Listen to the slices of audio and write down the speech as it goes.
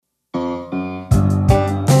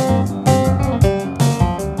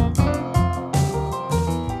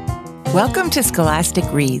Welcome to Scholastic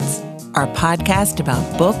Reads, our podcast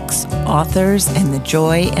about books, authors, and the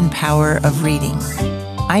joy and power of reading.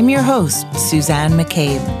 I'm your host, Suzanne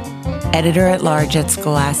McCabe, editor-at-large at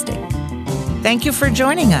Scholastic. Thank you for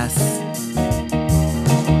joining us.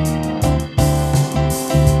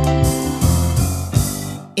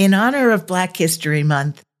 In honor of Black History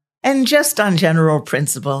Month, and just on general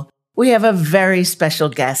principle, we have a very special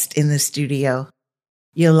guest in the studio.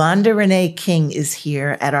 Yolanda Renee King is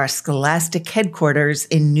here at our Scholastic headquarters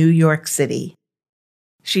in New York City.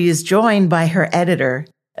 She is joined by her editor,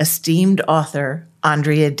 esteemed author,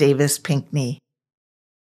 Andrea Davis Pinkney.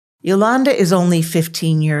 Yolanda is only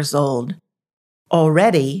 15 years old.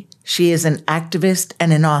 Already, she is an activist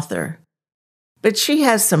and an author. But she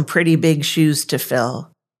has some pretty big shoes to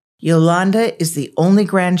fill. Yolanda is the only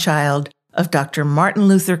grandchild of Dr. Martin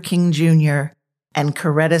Luther King Jr. and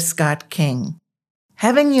Coretta Scott King.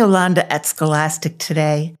 Having Yolanda at Scholastic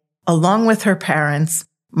today, along with her parents,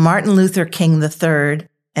 Martin Luther King III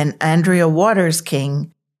and Andrea Waters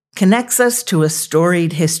King, connects us to a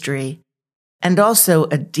storied history, and also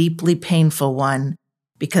a deeply painful one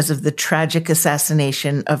because of the tragic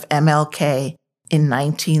assassination of MLK in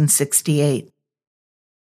 1968.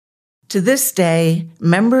 To this day,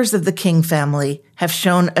 members of the King family have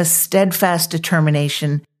shown a steadfast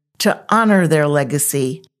determination to honor their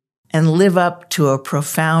legacy and live up to a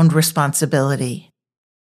profound responsibility.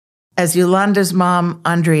 As Yolanda's mom,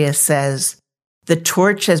 Andrea, says, the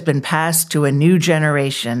torch has been passed to a new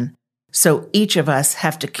generation, so each of us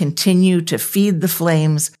have to continue to feed the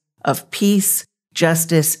flames of peace,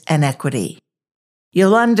 justice, and equity.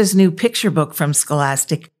 Yolanda's new picture book from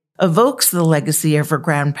Scholastic evokes the legacy of her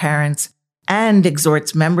grandparents and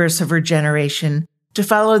exhorts members of her generation to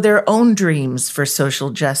follow their own dreams for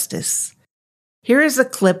social justice. Here is a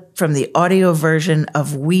clip from the audio version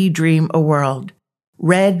of We Dream a World,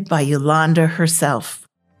 read by Yolanda herself.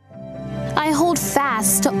 I hold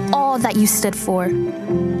fast to all that you stood for.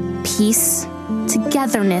 Peace,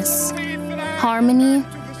 togetherness, harmony,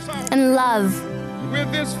 and love.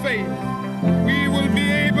 With this faith, we will be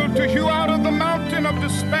able to hew out of the mountain of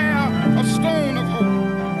despair a stone of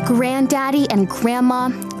hope. Granddaddy and Grandma,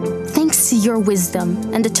 thanks to your wisdom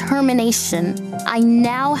and determination, I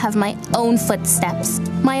now have my own footsteps,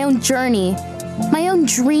 my own journey, my own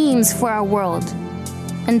dreams for our world.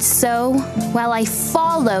 And so, while I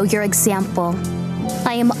follow your example,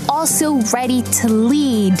 I am also ready to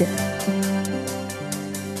lead.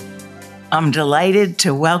 I'm delighted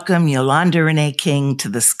to welcome Yolanda Renee King to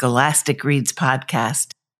the Scholastic Reads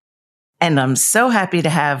podcast. And I'm so happy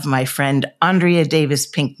to have my friend Andrea Davis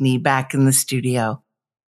Pinkney back in the studio.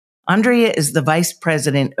 Andrea is the Vice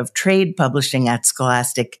President of Trade Publishing at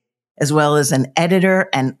Scholastic, as well as an editor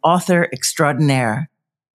and author extraordinaire.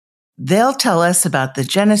 They'll tell us about the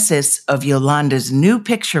genesis of Yolanda's new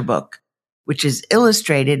picture book, which is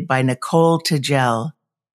illustrated by Nicole Tadgell.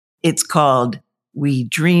 It's called We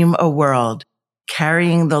Dream a World,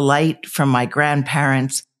 Carrying the Light from My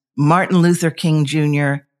Grandparents, Martin Luther King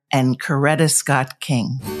Jr., and Coretta Scott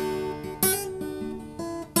King.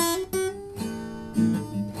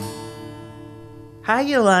 Hi,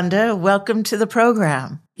 Yolanda. Welcome to the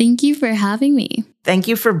program. Thank you for having me. Thank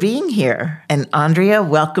you for being here. And Andrea,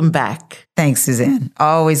 welcome back. Thanks, Suzanne.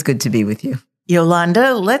 Always good to be with you.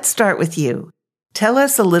 Yolanda, let's start with you. Tell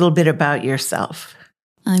us a little bit about yourself.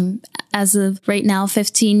 I'm, as of right now,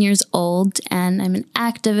 15 years old, and I'm an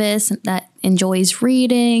activist that enjoys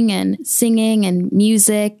reading and singing and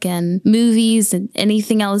music and movies and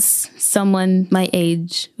anything else someone my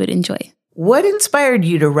age would enjoy. What inspired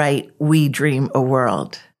you to write We Dream a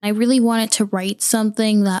World? I really wanted to write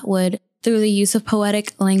something that would, through the use of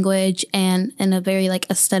poetic language and in a very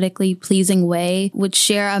aesthetically pleasing way, would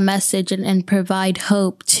share a message and provide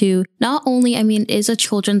hope to not only, it is a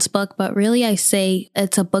children's book, but really I say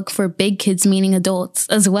it's a book for big kids, meaning adults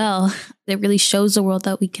as well. It really shows the world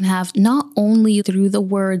that we can have not only through the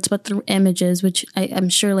words, but through images, which I'm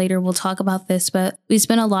sure later we'll talk about this, but we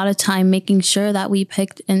spent a lot of time making sure that we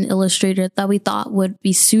picked an illustrator that we thought would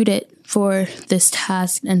be suited for this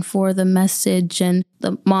task and for the message and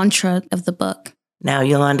the mantra of the book. Now,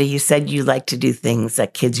 Yolanda, you said you like to do things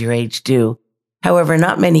that kids your age do. However,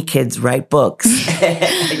 not many kids write books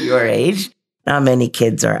at your age. Not many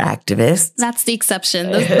kids are activists. That's the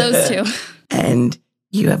exception, those two. And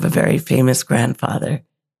you have a very famous grandfather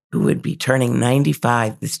who would be turning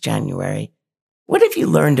 95 this January. What have you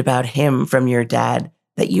learned about him from your dad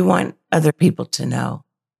that you want other people to know?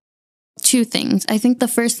 Two things. I think the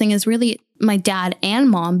first thing is really my dad and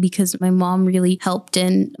mom, because my mom really helped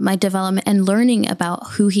in my development and learning about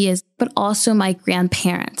who he is, but also my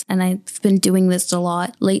grandparents. And I've been doing this a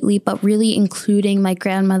lot lately, but really including my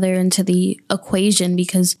grandmother into the equation,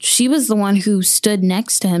 because she was the one who stood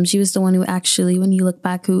next to him. She was the one who actually, when you look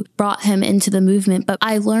back, who brought him into the movement. But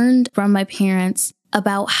I learned from my parents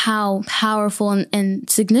about how powerful and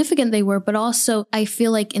significant they were. But also, I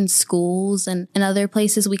feel like in schools and in other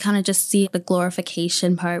places, we kind of just see the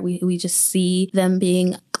glorification part. We just see them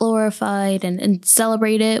being glorified and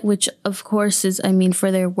celebrate it, which of course is,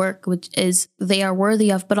 for their work, which is they are worthy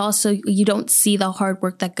of, but also you don't see the hard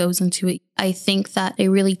work that goes into it. I think that they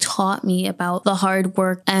really taught me about the hard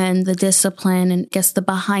work and the discipline and I guess the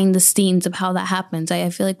behind the scenes of how that happens. I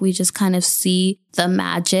feel like we just kind of see the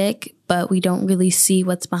magic, but we don't really see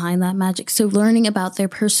what's behind that magic. So learning about their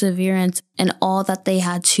perseverance and all that they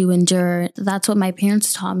had to endure, that's what my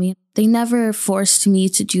parents taught me. They never forced me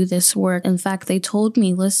to do this work. In fact, they told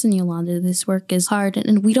me, listen, Yolanda, this work is hard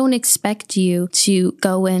and we don't expect you to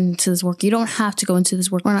go into this work. You don't have to go into this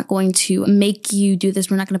work. We're not going to make you do this.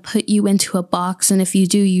 We're not going to put you into a box. And if you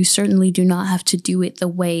do, you certainly do not have to do it the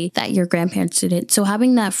way that your grandparents did it. So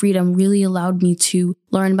having that freedom really allowed me to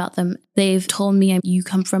learn about them. They've told me, you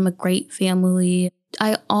come from a great family.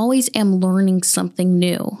 I always am learning something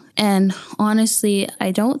new. And honestly,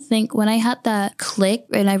 I don't think when I had that click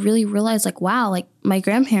and I really realized wow, my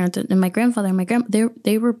grandparents and my grandfather and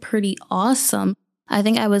they were pretty awesome. I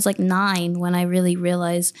think I was 9 when I really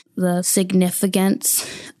realized the significance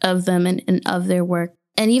of them and of their work.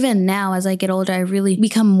 And even now, as I get older, I really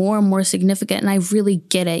become more and more significant and I really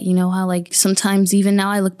get it. You know how sometimes even now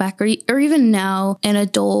I look back or even now an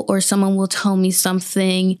adult or someone will tell me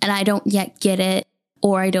something and I don't yet get it.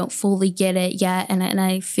 Or I don't fully get it yet. And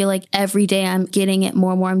I feel like every day I'm getting it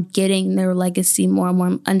more and more. I'm getting their legacy more and more.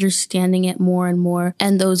 I'm understanding it more and more.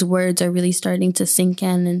 And those words are really starting to sink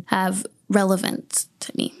in and have relevance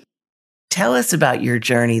to me. Tell us about your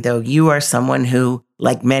journey, though. You are someone who,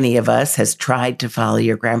 like many of us, has tried to follow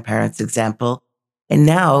your grandparents' example. And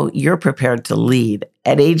now you're prepared to lead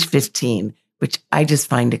at age 15, which I just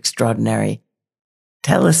find extraordinary.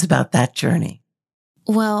 Tell us about that journey.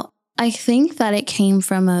 Well, I think that it came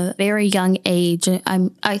from a very young age.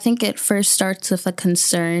 I think it first starts with a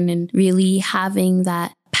concern and really having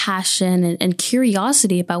that passion and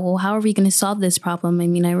curiosity about, how are we going to solve this problem?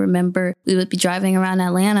 I remember we would be driving around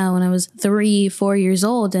Atlanta when I was 3-4 years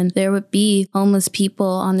old, and there would be homeless people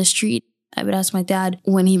on the street. I would ask my dad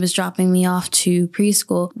when he was dropping me off to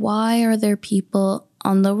preschool, why are there people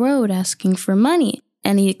on the road asking for money?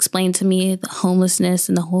 And he explained to me the homelessness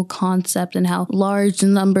and the whole concept and how large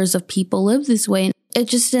numbers of people live this way. And it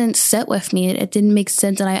just didn't sit with me. It didn't make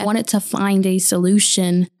sense. And I wanted to find a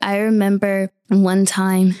solution. I remember one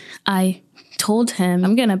time I told him,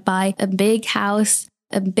 I'm going to buy a big house,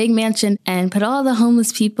 a big mansion, and put all the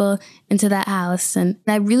homeless people into that house. And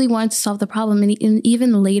I really wanted to solve the problem. And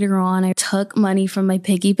even later on, I took money from my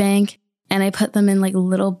piggy bank and I put them in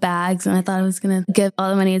little bags, and I thought I was going to give all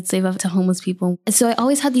the money I'd save up to homeless people. And so I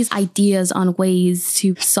always had these ideas on ways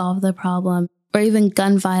to solve the problem, or even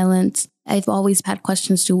gun violence. I've always had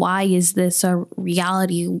questions to why is this a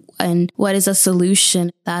reality and what is a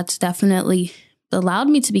solution? That's definitely allowed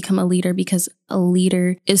me to become a leader, because a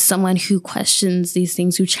leader is someone who questions these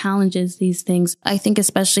things, who challenges these things. I think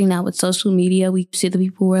especially now with social media, we see the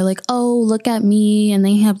people who are oh, look at me, and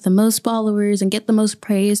they have the most followers and get the most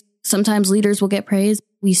praise. Sometimes leaders will get praise.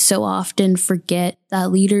 We so often forget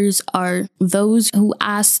that leaders are those who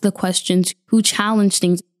ask the questions, who challenge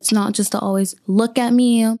things. It's not just to always look at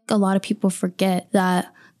me. A lot of people forget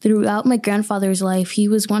that throughout my grandfather's life, he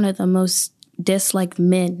was one of the most disliked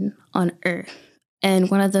men on earth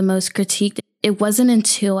and one of the most critiqued. It wasn't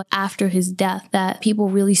until after his death that people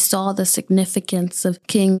really saw the significance of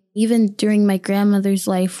King. Even during my grandmother's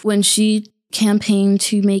life, when she campaigned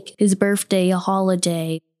to make his birthday a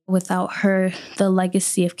holiday, without her, the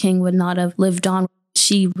legacy of King would not have lived on.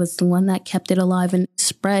 She was the one that kept it alive and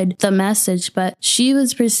spread the message. But she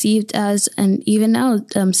was perceived as, and even now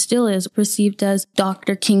still is, perceived as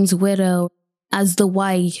Dr. King's widow, as the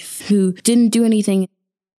wife who didn't do anything.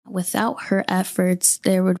 Without her efforts,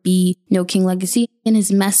 there would be no King legacy, and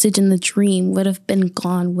his message in the dream would have been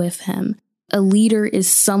gone with him. A leader is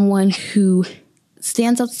someone who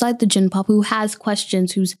stands outside the gin pub, who has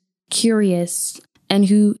questions, who's curious, and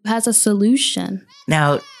who has a solution.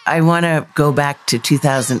 Now, I want to go back to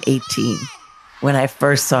 2018, when I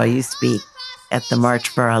first saw you speak at the March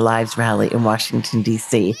for Our Lives rally in Washington,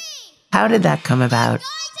 D.C. How did that come about?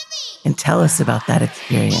 And tell us about that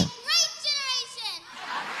experience.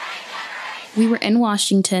 We were in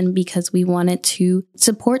Washington because we wanted to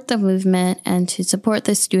support the movement and to support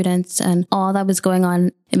the students and all that was going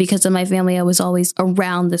on. And because of my family, I was always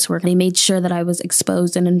around this work. They made sure that I was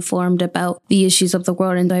exposed and informed about the issues of the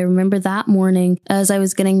world. And I remember that morning as I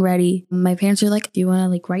was getting ready, my parents were like, do you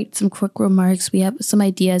want to write some quick remarks? We have some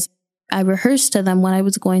ideas. I rehearsed to them what I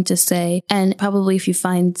was going to say. And probably if you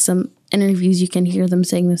find some interviews, you can hear them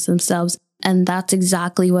saying this themselves. And that's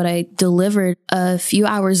exactly what I delivered a few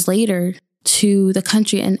hours later to the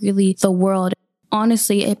country and really the world.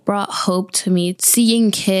 Honestly, it brought hope to me. Seeing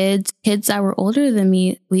kids that were older than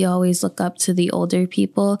me, we always look up to the older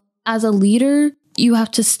people. As a leader, you have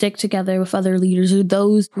to stick together with other leaders or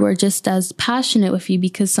those who are just as passionate with you,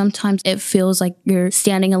 because sometimes it feels like you're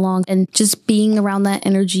standing alone, and just being around that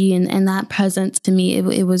energy and that presence, to me,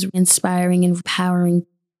 it was inspiring and empowering.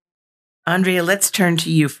 Andrea, let's turn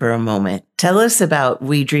to you for a moment. Tell us about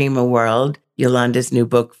We Dream a World, Yolanda's new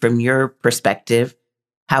book, from your perspective,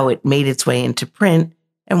 how it made its way into print,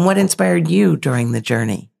 and what inspired you during the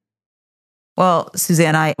journey. Well,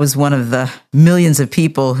 Suzanne, I was one of the millions of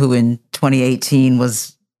people who in 2018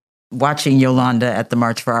 was watching Yolanda at the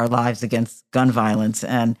March for Our Lives against gun violence.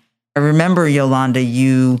 And I remember, Yolanda,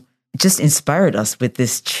 you just inspired us with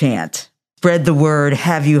this chant. Spread the word,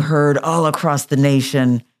 have you heard, all across the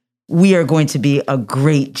nation. We are going to be a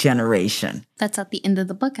great generation. That's at the end of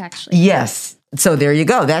the book, actually. Yes. So there you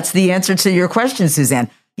go. That's the answer to your question, Suzanne.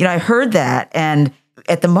 I heard that. And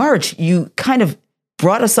at the March, you kind of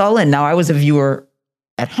brought us all in. Now, I was a viewer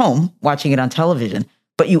at home watching it on television,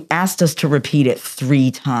 but you asked us to repeat it 3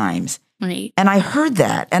 times. Right. And I heard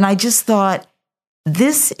that. And I just thought,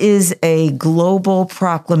 this is a global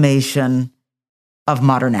proclamation of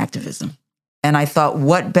modern activism. And I thought,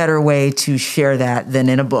 what better way to share that than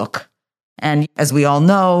in a book? And as we all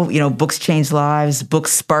know, books change lives,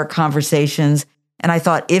 books spark conversations. And I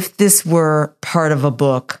thought, if this were part of a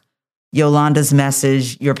book, Yolanda's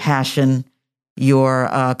message, your passion,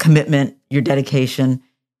 your commitment, your dedication,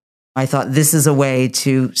 I thought this is a way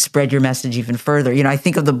to spread your message even further. I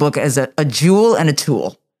think of the book as a jewel and a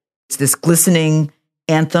tool. It's this glistening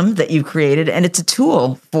anthem that you created, and it's a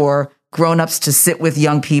tool for grown-ups to sit with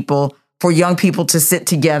young people, for young people to sit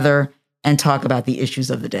together and talk about the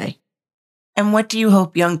issues of the day. And what do you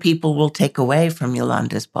hope young people will take away from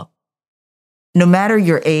Yolanda's book? No matter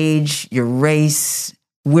your age, your race,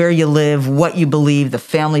 where you live, what you believe, the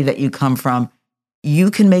family that you come from,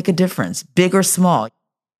 you can make a difference, big or small.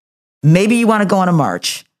 Maybe you want to go on a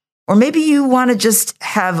march, or maybe you want to just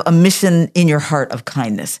have a mission in your heart of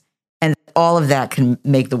kindness. And all of that can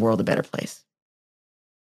make the world a better place.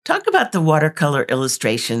 Talk about the watercolor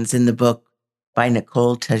illustrations in the book by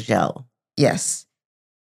Nicole Tadgell. Yes.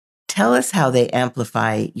 Tell us how they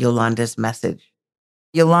amplify Yolanda's message.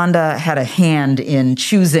 Yolanda had a hand in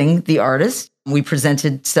choosing the artist. We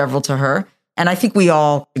presented several to her, and I think we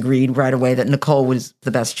all agreed right away that Nicole was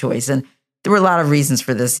the best choice. And there were a lot of reasons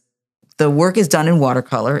for this. The work is done in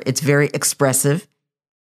watercolor. It's very expressive,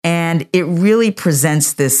 and it really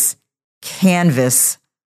presents this canvas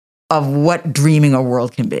of what dreaming a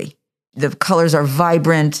world can be. The colors are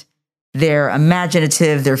vibrant, they're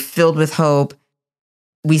imaginative, they're filled with hope.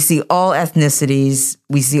 We see all ethnicities,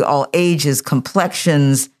 we see all ages,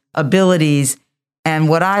 complexions, abilities. And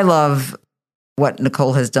what I love, what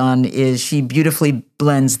Nicole has done, is she beautifully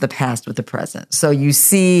blends the past with the present. So you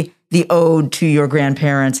see the ode to your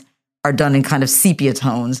grandparents are done in kind of sepia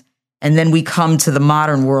tones. And then we come to the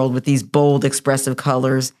modern world with these bold, expressive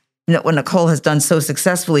colors. What Nicole has done so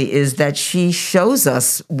successfully is that she shows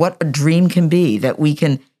us what a dream can be, that we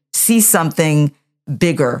can see something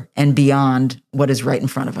bigger and beyond what is right in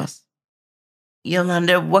front of us.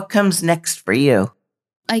 Yolanda, what comes next for you?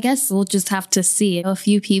 I guess we'll just have to see. A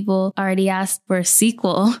few people already asked for a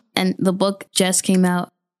sequel, and the book just came out.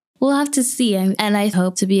 We'll have to see, and I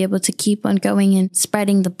hope to be able to keep on going and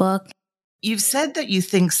spreading the book. You've said that you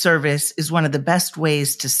think service is one of the best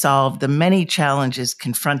ways to solve the many challenges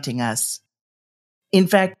confronting us. In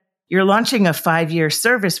fact, you're launching a 5-year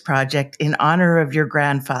service project in honor of your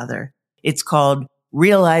grandfather. It's called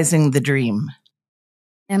Realizing the Dream.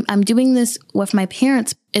 I'm doing this with my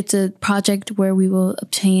parents. It's a project where we will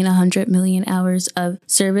obtain 100 million hours of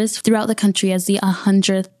service throughout the country as the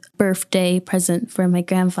 100th birthday present for my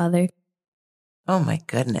grandfather. Oh my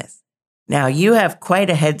goodness. Now you have quite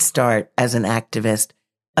a head start as an activist.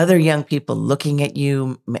 Other young people looking at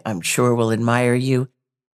you, I'm sure, will admire you.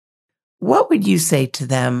 What would you say to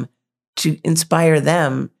them to inspire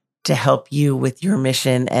them to help you with your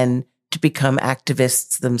mission and to become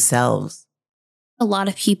activists themselves? A lot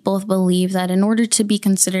of people believe that in order to be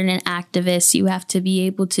considered an activist, you have to be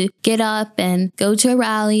able to get up and go to a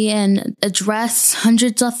rally and address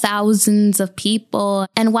hundreds of thousands of people.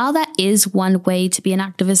 And while that is one way to be an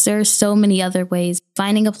activist, there are so many other ways.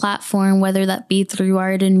 Finding a platform, whether that be through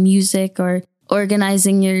art and music or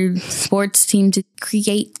organizing your sports team to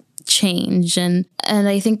create change. And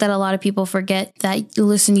I think that a lot of people forget that,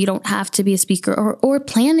 listen, you don't have to be a speaker or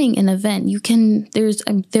planning an event. You can,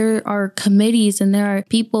 there are committees and there are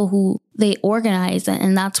people who they organize,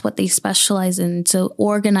 and that's what they specialize in. So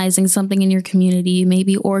organizing something in your community,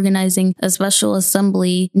 maybe organizing a special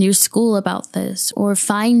assembly in your school about this, or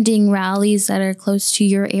finding rallies that are close to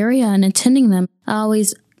your area and attending them. I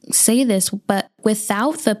always say this, but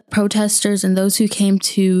without the protesters and those who came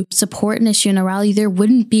to support an issue in a rally, there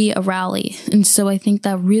wouldn't be a rally. And so I think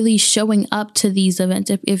that really showing up to these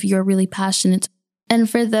events, if you're really passionate. And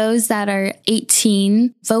for those that are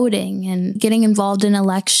 18, voting and getting involved in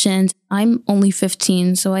elections, I'm only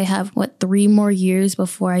 15, so I have, 3 more years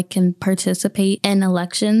before I can participate in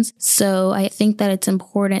elections. So I think that it's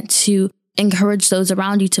important to encourage those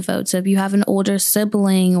around you to vote. So if you have an older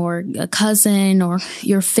sibling or a cousin or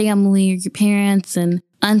your family or your parents and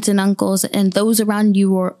aunts and uncles and those around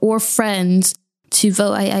you or friends to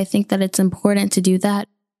vote, I think that it's important to do that.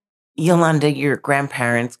 Yolanda, your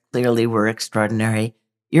grandparents clearly were extraordinary.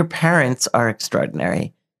 Your parents are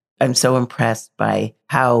extraordinary. I'm so impressed by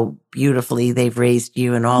how beautifully they've raised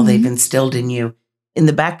you and all they've instilled in you. In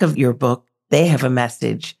the back of your book, they have a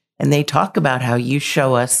message, and they talk about how you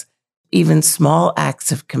show us even small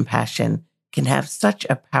acts of compassion can have such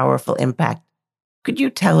a powerful impact. Could you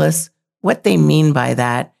tell us what they mean by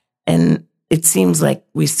that? And it seems like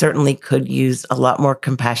we certainly could use a lot more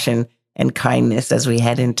compassion and kindness as we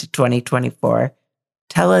head into 2024.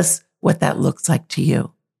 Tell us what that looks like to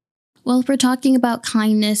you. Well, if we're talking about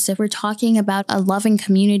kindness, if we're talking about a loving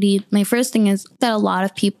community, my first thing is that a lot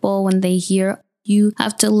of people, when they hear you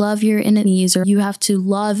have to love your enemies or you have to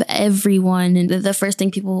love everyone, and the first thing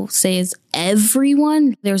people say is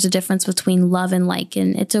everyone. There's a difference between love and like,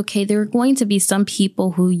 and it's okay. There are going to be some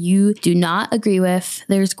people who you do not agree with.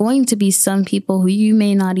 There's going to be some people who you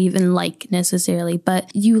may not even like necessarily, but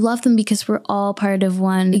you love them because we're all part of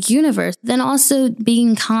one universe. Then also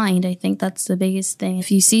being kind. I think that's the biggest thing. If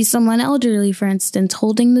you see someone elderly, for instance,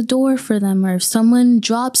 holding the door for them, or if someone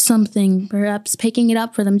drops something, perhaps picking it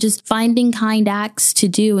up for them, just finding kind acts to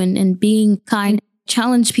do and being kind.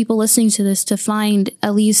 Challenge people listening to this to find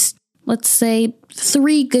at least, let's say,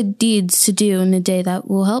 3 good deeds to do in a day that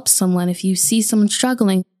will help someone. If you see someone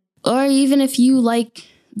struggling, or even if you like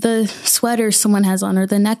the sweater someone has on or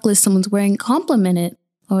the necklace someone's wearing, compliment it.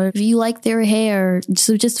 Or if you like their hair.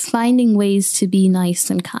 So just finding ways to be nice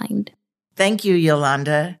and kind. Thank you,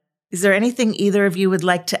 Yolanda. Is there anything either of you would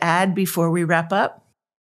like to add before we wrap up?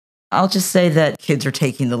 I'll just say that kids are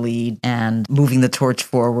taking the lead and moving the torch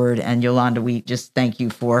forward. And Yolanda, we just thank you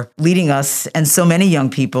for leading us and so many young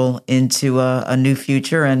people into a new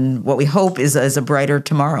future and what we hope is a brighter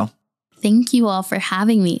tomorrow. Thank you all for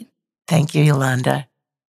having me. Thank you, Yolanda.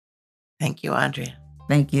 Thank you, Andrea.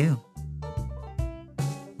 Thank you.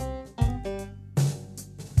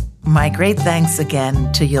 My great thanks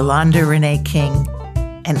again to Yolanda Renee King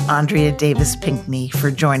and Andrea Davis Pinkney for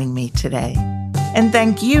joining me today. And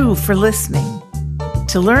thank you for listening.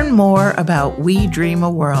 To learn more about We Dream a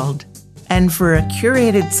World and for a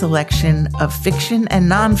curated selection of fiction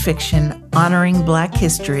and nonfiction honoring Black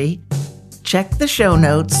history, check the show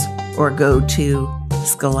notes or go to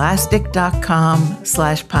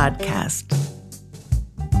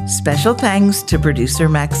scholastic.com/podcast. Special thanks to producer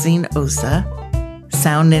Maxine Osa,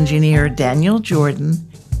 sound engineer Daniel Jordan,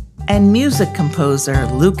 and music composer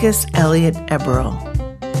Lucas Elliot Eberl.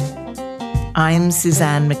 I'm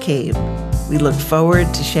Suzanne McCabe. We look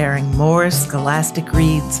forward to sharing more Scholastic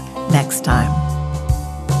Reads next time.